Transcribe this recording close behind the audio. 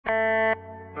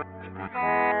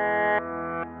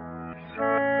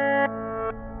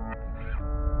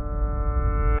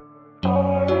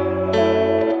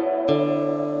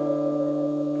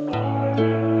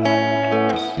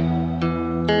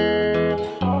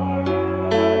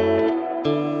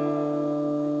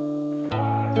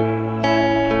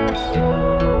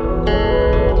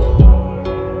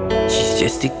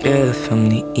girl from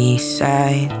the east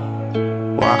side.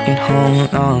 Walking home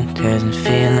alone doesn't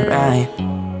feel right.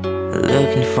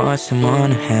 Looking for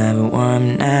someone to have a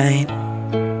warm night.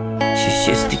 She's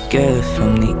just a girl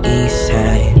from the east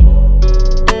side,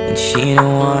 and she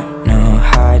don't want no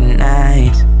hard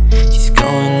nights. She's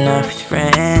going out with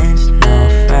friends, no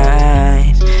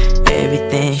fights.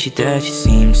 Everything she does, she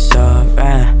seems so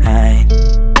right.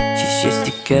 She's just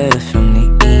a girl from the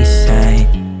east side.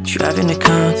 Driving the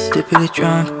car, stupidly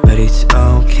drunk, but it's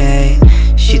okay.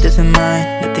 She doesn't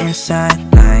mind, nothing inside,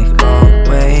 like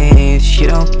always. She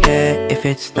don't care if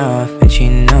it's love, and she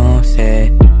knows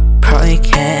it. Probably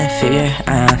can't figure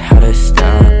out how to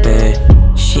stop it.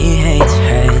 She hates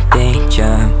her day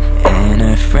job and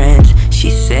her friends. She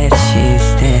says she's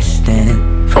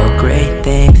destined for great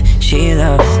things. She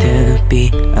loves to be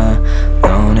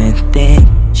alone and think.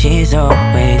 She's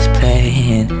always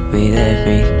playing with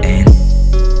everything.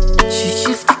 She's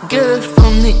just a girl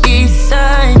from the east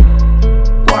side.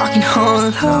 Walking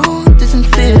home alone doesn't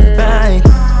feel right.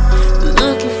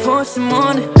 Looking for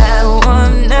someone to have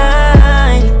one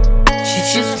night.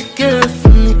 She's just a girl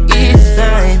from the east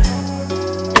side,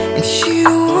 and she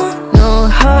don't want no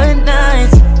hard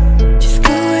nights. Just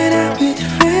going out with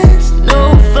friends, no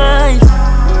fights.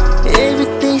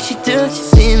 Everything she does, she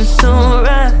seems so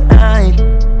right.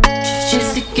 She's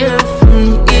just a girl from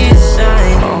the east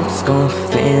side. Old school,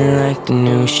 feeling like the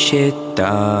new shit,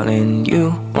 darling.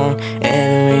 You won't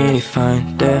ever really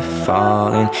find her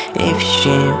falling. If she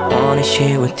wanted,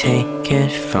 she would take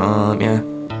it from you.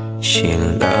 She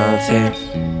loves it,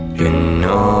 you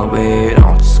know it.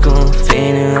 Old school,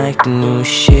 feeling like the new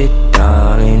shit,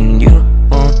 darling. You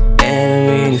won't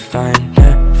ever really find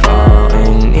her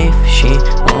falling. If she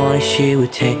wanted, she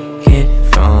would take it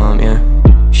from you.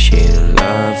 She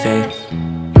loves it,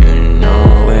 you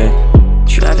know it.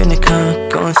 Driving the car,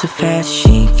 going so fast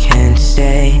she can't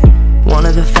stay.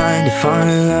 Wanted to find to fall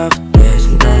in love, there's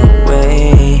no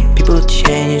way. People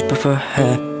change, but for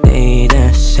her they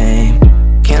the same.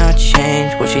 Cannot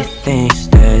change what she thinks,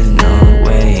 there's no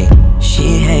way.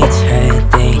 She hates her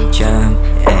day job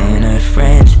and her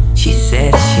friends. She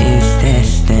says she's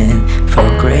destined for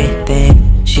great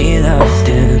things. She loves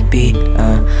to be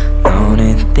alone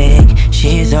and think.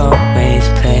 She's always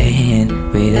playing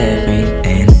with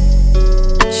everything.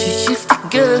 She's just a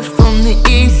girl from the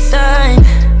east side.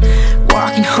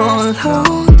 Walking home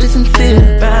alone doesn't feel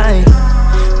right.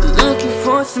 Looking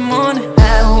for someone to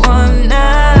have one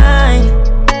night.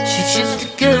 She's just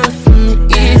a girl from the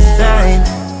east side,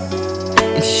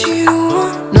 and she don't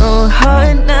want no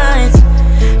hard nights.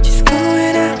 Just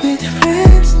going out with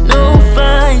friends, no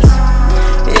fights.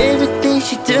 Everything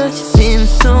she does, she seems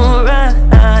so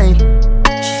right.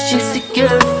 She's just a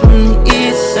girl from the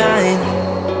east side.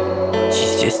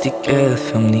 She's just a girl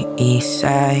from the east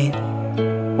side.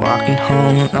 Walking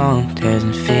home alone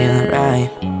doesn't feel right.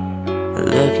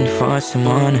 Looking for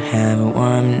someone to have a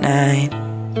warm night.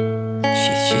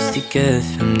 She's just a girl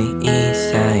from the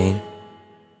east side.